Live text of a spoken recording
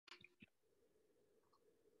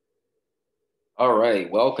All right,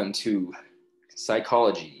 welcome to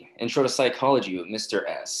Psychology, Intro to Psychology with Mr.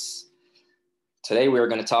 S. Today we are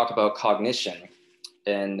going to talk about cognition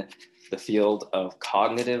in the field of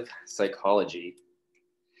cognitive psychology.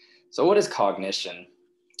 So what is cognition?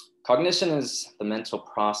 Cognition is the mental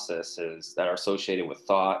processes that are associated with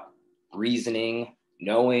thought, reasoning,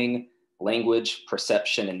 knowing, language,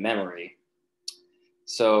 perception, and memory.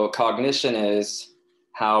 So cognition is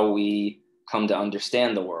how we come to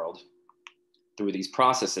understand the world through these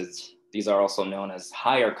processes. These are also known as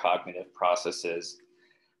higher cognitive processes.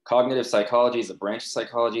 Cognitive psychology is a branch of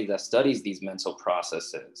psychology that studies these mental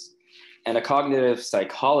processes. And a cognitive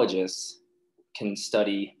psychologist can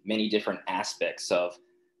study many different aspects of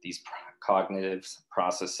these cognitive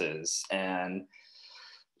processes. And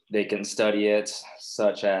they can study it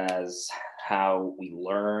such as how we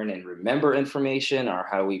learn and remember information or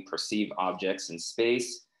how we perceive objects in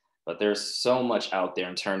space. But there's so much out there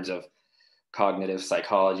in terms of cognitive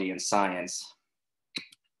psychology and science.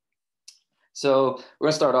 So we're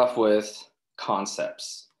going to start off with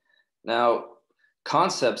concepts. Now,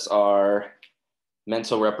 concepts are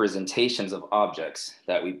mental representations of objects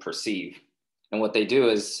that we perceive. And what they do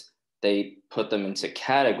is they put them into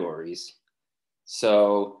categories.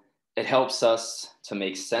 So it helps us to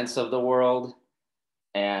make sense of the world,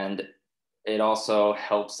 and it also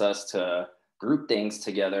helps us to group things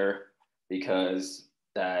together because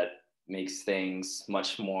that makes things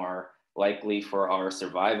much more likely for our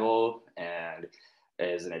survival and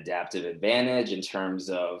is an adaptive advantage in terms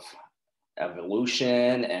of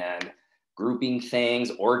evolution and grouping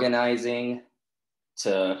things, organizing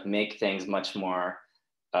to make things much more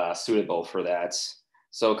suitable for that.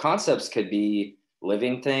 So concepts could be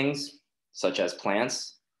living things such as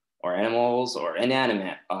plants or animals or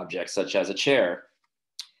inanimate objects such as a chair.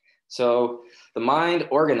 So the mind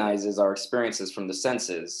organizes our experiences from the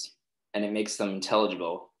senses and it makes them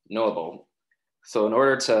intelligible, knowable. So in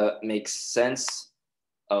order to make sense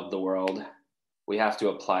of the world, we have to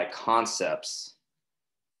apply concepts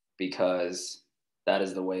because that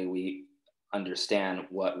is the way we understand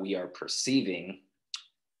what we are perceiving.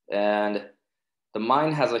 And the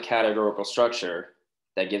mind has a categorical structure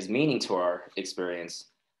that gives meaning to our experience.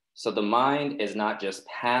 So the mind is not just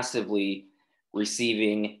passively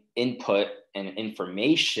receiving input and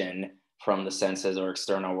information from the senses or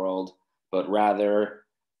external world, but rather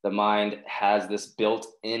the mind has this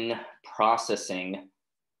built-in processing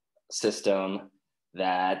system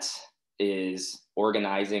that is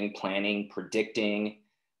organizing, planning, predicting,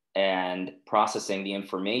 and processing the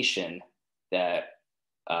information that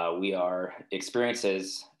we are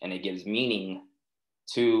experiences, and it gives meaning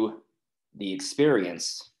to the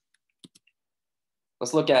experience.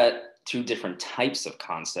 Let's look at two different types of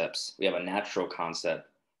concepts. We have a natural concept.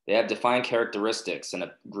 They have defined characteristics and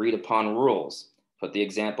agreed upon rules. Put the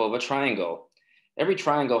example of a triangle. Every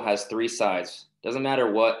triangle has three sides. Doesn't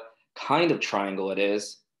matter what kind of triangle it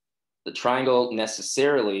is. The triangle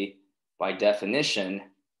necessarily, by definition,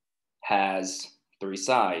 has three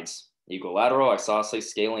sides. Equilateral, isosceles,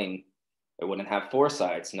 scalene. It wouldn't have four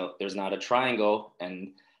sides. No, there's not a triangle,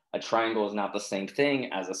 and a triangle is not the same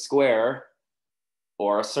thing as a square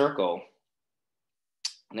or a circle.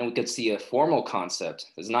 And then we could see a formal concept.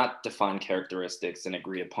 Does not define characteristics and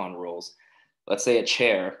agree upon rules. Let's say a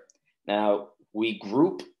chair. Now, we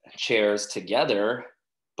group chairs together,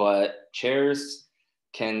 but chairs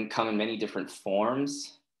can come in many different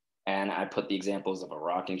forms. And I put the examples of a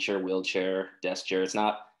rocking chair, wheelchair, desk chair. It's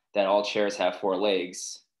not that all chairs have four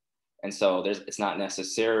legs. And so it's not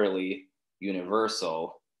necessarily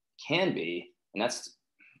universal. Can be, and that's,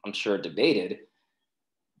 I'm sure, debated.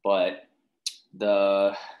 But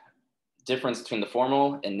the difference between the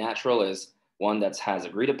formal and natural is one that has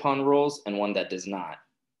agreed upon rules and one that does not.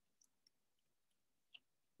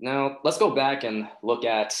 Now, let's go back and look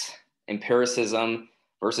at empiricism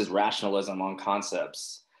versus rationalism on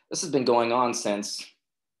concepts. This has been going on since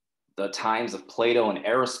the times of Plato and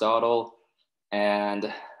Aristotle,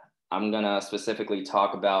 and I'm going to specifically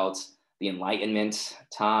talk about the Enlightenment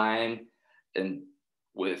time and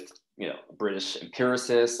with British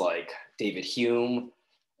empiricists like David Hume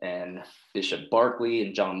and Bishop Berkeley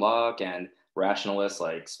and John Locke, and rationalists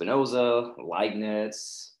like Spinoza,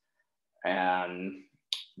 Leibniz, and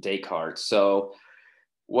Descartes. So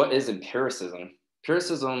what is empiricism?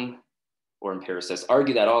 Empiricism, or empiricists,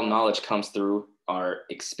 argue that all knowledge comes through our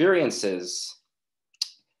experiences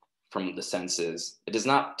from the senses. It does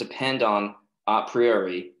not depend on a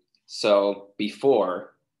priori. So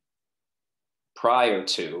before, prior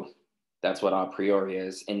to, that's what a priori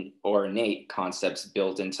is, or innate concepts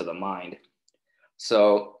built into the mind.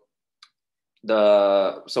 So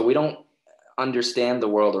we don't understand the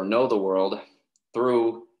world or know the world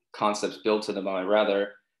through concepts built to the mind.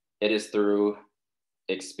 Rather, it is through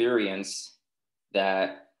experience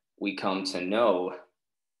that we come to know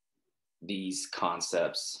these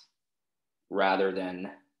concepts rather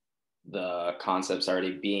than the concepts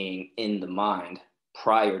already being in the mind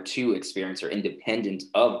prior to experience or independent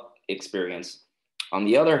of experience. On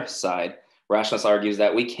the other side, rationalist argues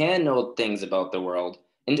that we can know things about the world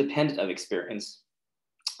independent of experience.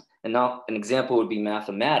 And now an example would be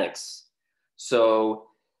mathematics. So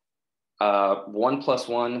 1 plus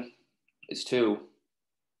 1 is 2.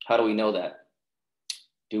 How do we know that?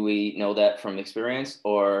 Do we know that from experience,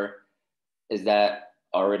 or is that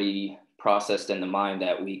already processed in the mind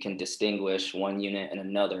that we can distinguish one unit and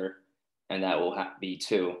another, and that will be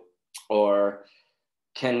 2? Or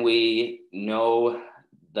can we know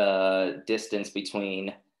the distance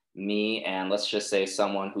between me and, let's just say,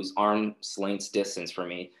 someone who's arm's length distance from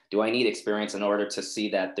me? Do I need experience in order to see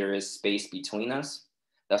that there is space between us?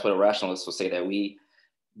 That's what a rationalist will say, that we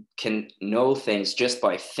can know things just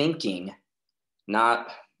by thinking, not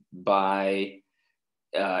by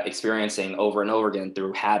experiencing over and over again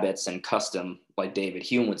through habits and custom, like David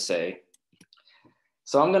Hume would say.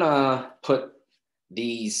 So I'm gonna put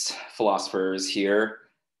these philosophers here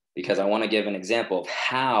because I want to give an example of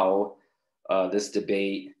how this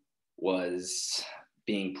debate was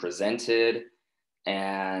being presented.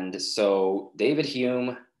 And so David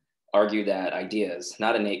Hume argued that ideas,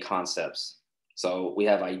 not innate concepts. So we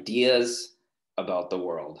have ideas about the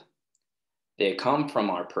world. They come from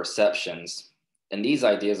our perceptions, and these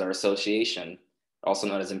ideas are association, also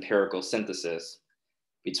known as empirical synthesis,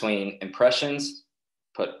 between impressions,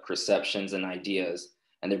 put perceptions and ideas,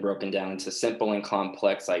 and they're broken down into simple and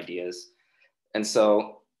complex ideas. And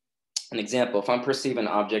so, an example, if I'm perceiving an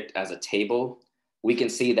object as a table, we can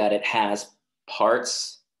see that it has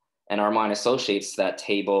parts, and our mind associates that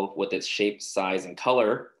table with its shape, size, and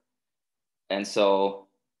color. And so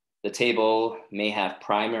the table may have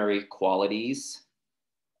primary qualities,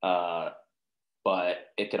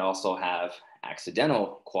 but it could also have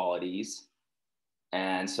accidental qualities.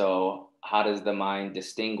 And so how does the mind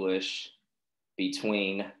distinguish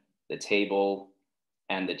between the table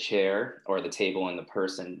and the chair, or the table and the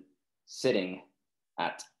person sitting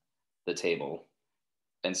at the table?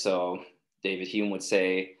 And so David Hume would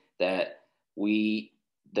say that the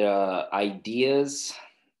ideas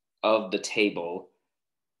of the table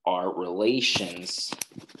are relations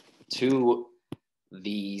to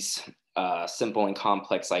these simple and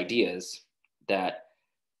complex ideas, that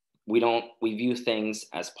we view things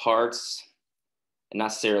as parts and not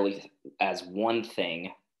necessarily as one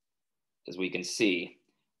thing. As we can see,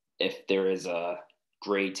 if there is a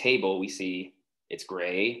gray table, we see it's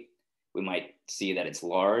gray. We might see that it's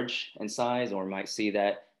large in size, or we might see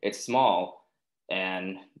that it's small.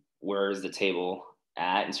 And where is the table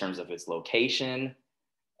at in terms of its location?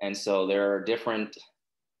 And so there are different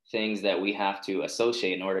things that we have to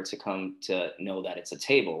associate in order to come to know that it's a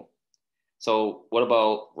table. So what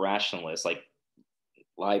about rationalists like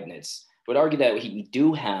Leibniz? Would argue that we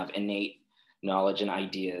do have innate knowledge and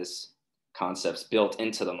ideas, concepts built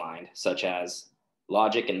into the mind, such as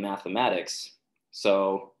logic and mathematics.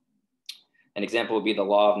 So an example would be the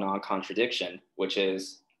law of non-contradiction, which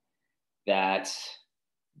is that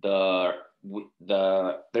there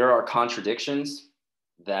are contradictions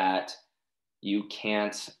that you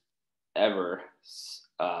can't ever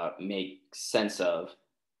make sense of.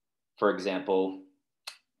 For example,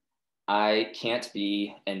 I can't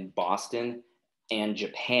be in Boston and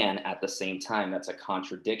Japan at the same time. That's a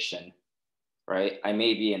contradiction, right? I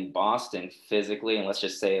may be in Boston physically, and let's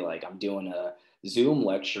just say like I'm doing a Zoom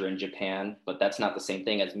lecture in Japan, but that's not the same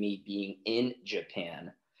thing as me being in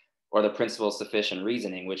Japan. Or the principle of sufficient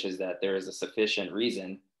reasoning, which is that there is a sufficient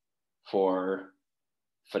reason for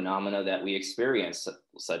phenomena that we experience,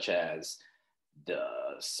 such as the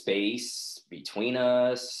space between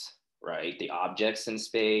us, right? The objects in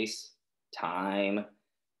space, time,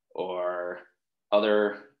 or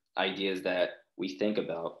other ideas that we think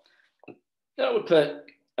about. I would put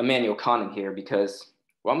Immanuel Kant in here because,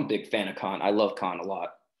 well, I'm a big fan of Kant. I love Kant a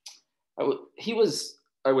lot. He was,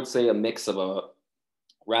 I would say, a mix of a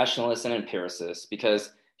rationalist and empiricist,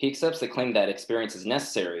 because he accepts the claim that experience is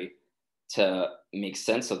necessary to make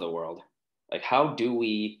sense of the world. Like, how do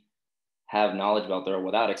we have knowledge about the world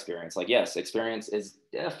without experience? Like, yes, experience is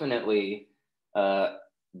definitely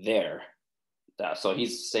there. So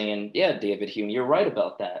he's saying, yeah, David Hume, you're right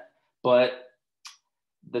about that. But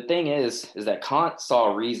the thing is that Kant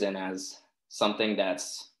saw reason as something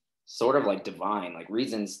that's sort of like divine. Like,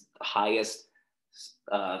 reason's the highest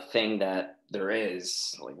thing that there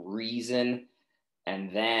is, like reason,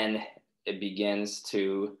 and then it begins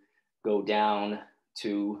to go down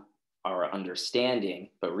to our understanding.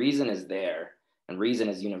 But reason is there, and reason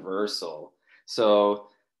is universal. So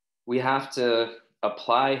we have to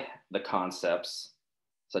apply the concepts,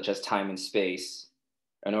 such as time and space,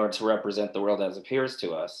 in order to represent the world as it appears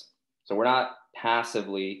to us. So we're not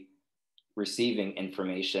passively receiving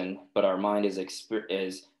information, but our mind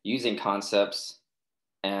is using concepts,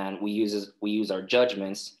 and we use our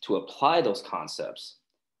judgments to apply those concepts.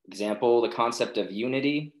 Example, the concept of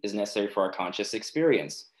unity is necessary for our conscious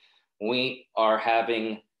experience. When we are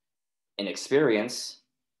having an experience,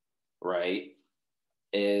 right,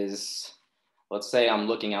 is, let's say I'm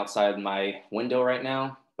looking outside my window right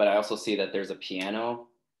now, but I also see that there's a piano.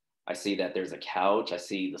 I see that there's a couch. I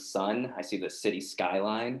see the sun. I see the city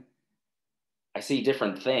skyline. I see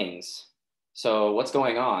different things. So what's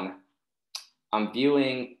going on? I'm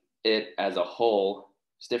viewing it as a whole,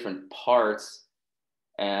 it's different parts,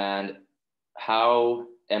 and how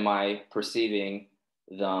am I perceiving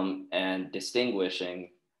them and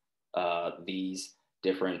distinguishing these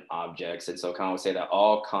different objects? And so Kant would say that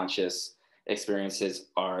all conscious experiences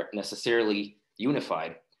are necessarily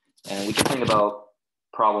unified. And we can think about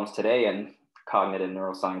problems today in cognitive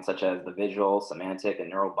neuroscience, such as the visual, semantic, and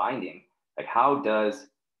neural binding. Like, how does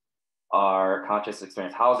our conscious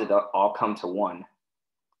experience, how does it all come to one,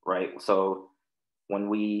 right? So when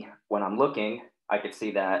I'm looking, I could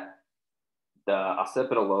see that the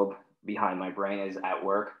occipital lobe behind my brain is at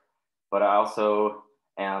work, but I also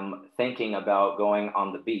am thinking about going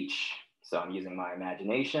on the beach. So I'm using my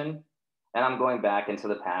imagination, and I'm going back into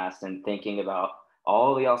the past and thinking about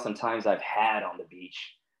all the awesome times I've had on the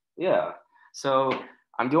beach. Yeah. So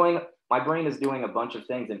my brain is doing a bunch of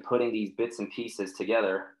things and putting these bits and pieces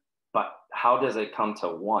together, but how does it come to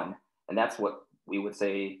one? And that's what we would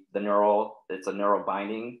say it's a neural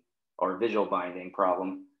binding or visual binding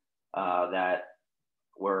problem that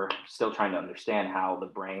we're still trying to understand, how the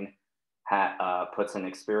brain puts an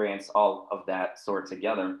experience, all of that sort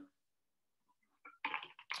together.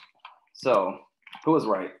 So who was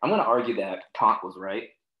right? I'm going to argue that Kant was right,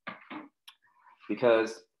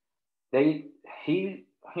 because he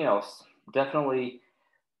definitely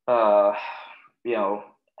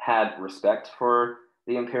had respect for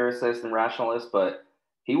the empiricist and rationalist, but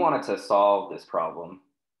he wanted to solve this problem.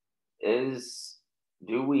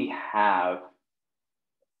 Do we have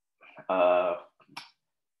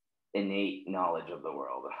innate knowledge of the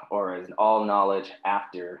world, or is all knowledge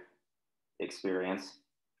after experience?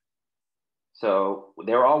 So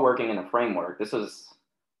they're all working in a framework. This was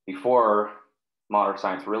before modern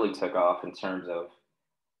science really took off in terms of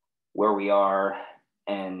where we are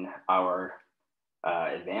and our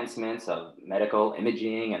advancements of medical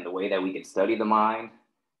imaging and the way that we could study the mind.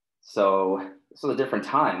 So this was a different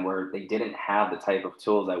time where they didn't have the type of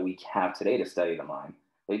tools that we have today to study the mind.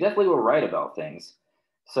 They definitely were right about things.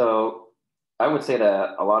 So I would say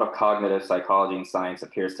that a lot of cognitive psychology and science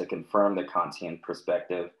appears to confirm the Kantian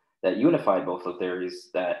perspective that unified both the theories,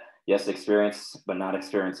 that yes, experience, but not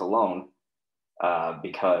experience alone,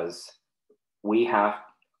 because we have,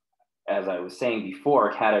 as I was saying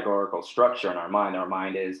before, a categorical structure in our mind. Our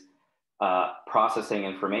mind is processing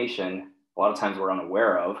information a lot of times we're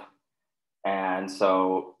unaware of. And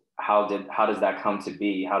so how does that come to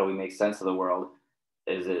be? How do we make sense of the world?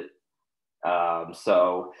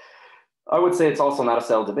 So I would say it's also not a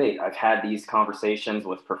settled debate. I've had these conversations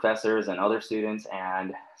with professors and other students,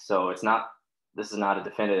 and so this is not a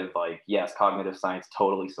definitive, like, yes, cognitive science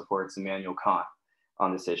totally supports Immanuel Kant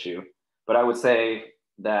on this issue. But I would say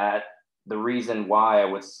that the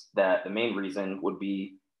main reason would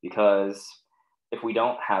be because if we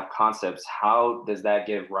don't have concepts, how does that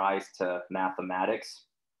give rise to mathematics,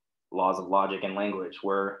 laws of logic, and language,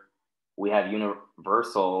 where we have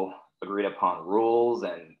universal agreed upon rules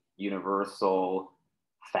and universal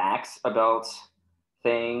facts about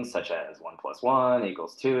things, such as 1 + 1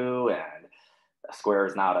 = 2, and a square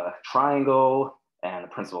is not a triangle, and the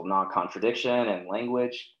principle of non-contradiction in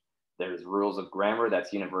language. There's rules of grammar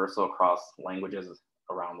that's universal across languages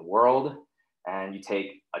around the world. And you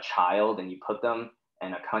take a child and you put them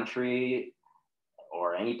in a country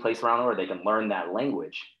or any place around the world, they can learn that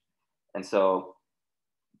language. And so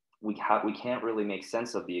we can't really make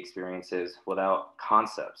sense of the experiences without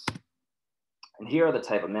concepts. And here are the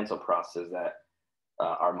type of mental processes that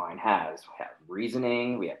our mind has. We have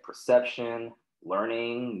reasoning, we have perception,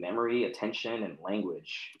 learning, memory, attention, and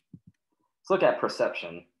language. Let's look at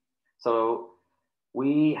perception. So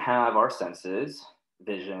we have our senses: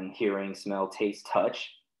 vision, hearing, smell, taste,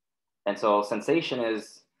 touch. And so sensation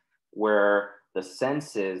is where the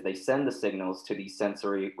senses, they send the signals to these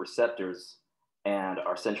sensory receptors and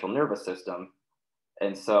our central nervous system.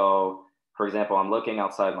 And so, for example, I'm looking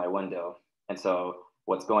outside my window. And so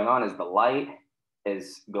what's going on is the light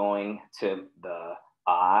is going to the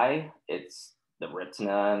eye, it's the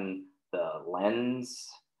retina and the lens,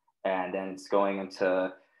 and then it's going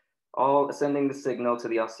into all sending the signal to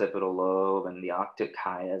the occipital lobe and the optic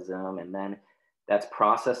chiasm, and then that's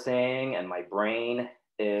processing, and my brain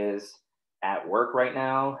is at work right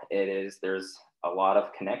now. There's a lot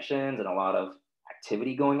of connections and a lot of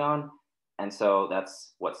activity going on. And so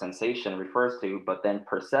that's what sensation refers to. But then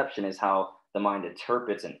perception is how the mind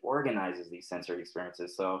interprets and organizes these sensory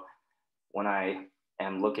experiences. So when I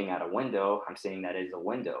am looking at a window, I'm seeing that it is a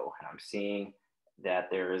window, and I'm seeing that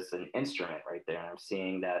there is an instrument right there, and I'm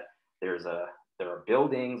seeing that there are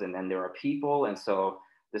buildings, and then there are people. And so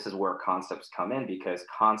this is where concepts come in, because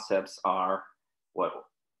concepts are what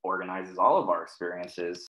organizes all of our experiences.